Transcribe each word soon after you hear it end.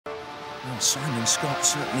Well, Simon Scott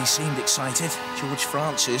certainly seemed excited. George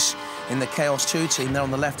Francis in the Chaos 2 team there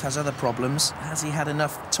on the left has other problems. Has he had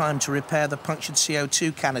enough time to repair the punctured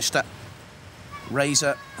CO2 canister?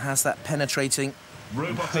 Razer has that penetrating,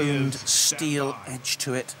 honed steel edge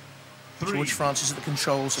to it. George Francis at the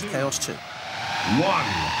controls of Chaos 2. 1.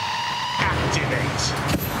 Activate.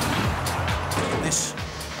 This,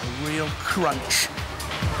 a real crunch.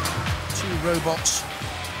 Two robots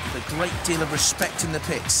with a great deal of respect in the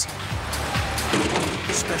pits.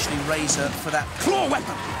 Especially Razer for that claw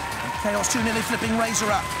weapon. And Chaos 2 nearly flipping Razer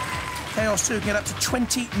up. Chaos 2 can get up to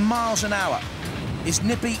 20 miles an hour. Is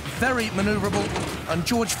nippy, very manoeuvrable, and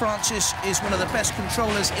George Francis is one of the best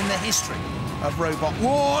controllers in the history of Robot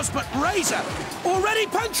Wars. But Razer already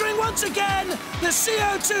puncturing once again the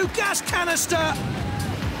CO2 gas canister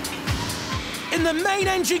in the main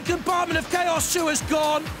engine compartment of Chaos 2 has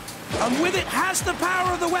gone, and with it has the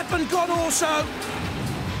power of the weapon gone also.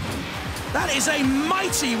 That is a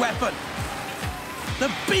mighty weapon. The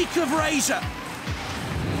beak of Razer.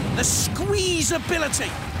 The squeeze ability.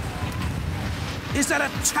 Is that a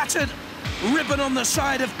tattered ribbon on the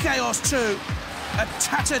side of Chaos 2? A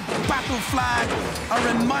tattered battle flag,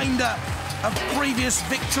 a reminder of previous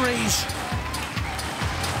victories.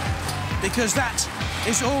 Because that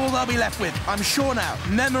is all they'll be left with, I'm sure now.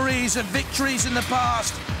 Memories of victories in the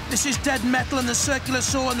past. This is dead metal and the circular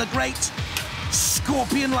saw and the great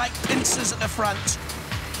scorpion-like pincers at the front.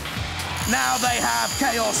 Now they have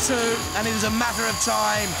Chaos 2, and it is a matter of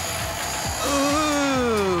time.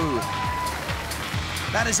 Ooh!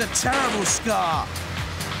 That is a terrible scar.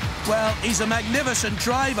 Well, he's a magnificent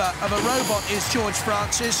driver of a robot, is George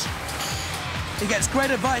Francis. He gets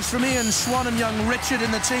great advice from Ian Swan and young Richard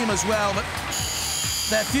in the team as well, but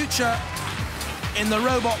their future in the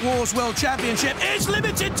Robot Wars World Championship is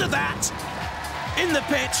limited to that. In the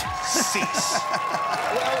pit. Cease.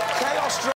 Well, Chaos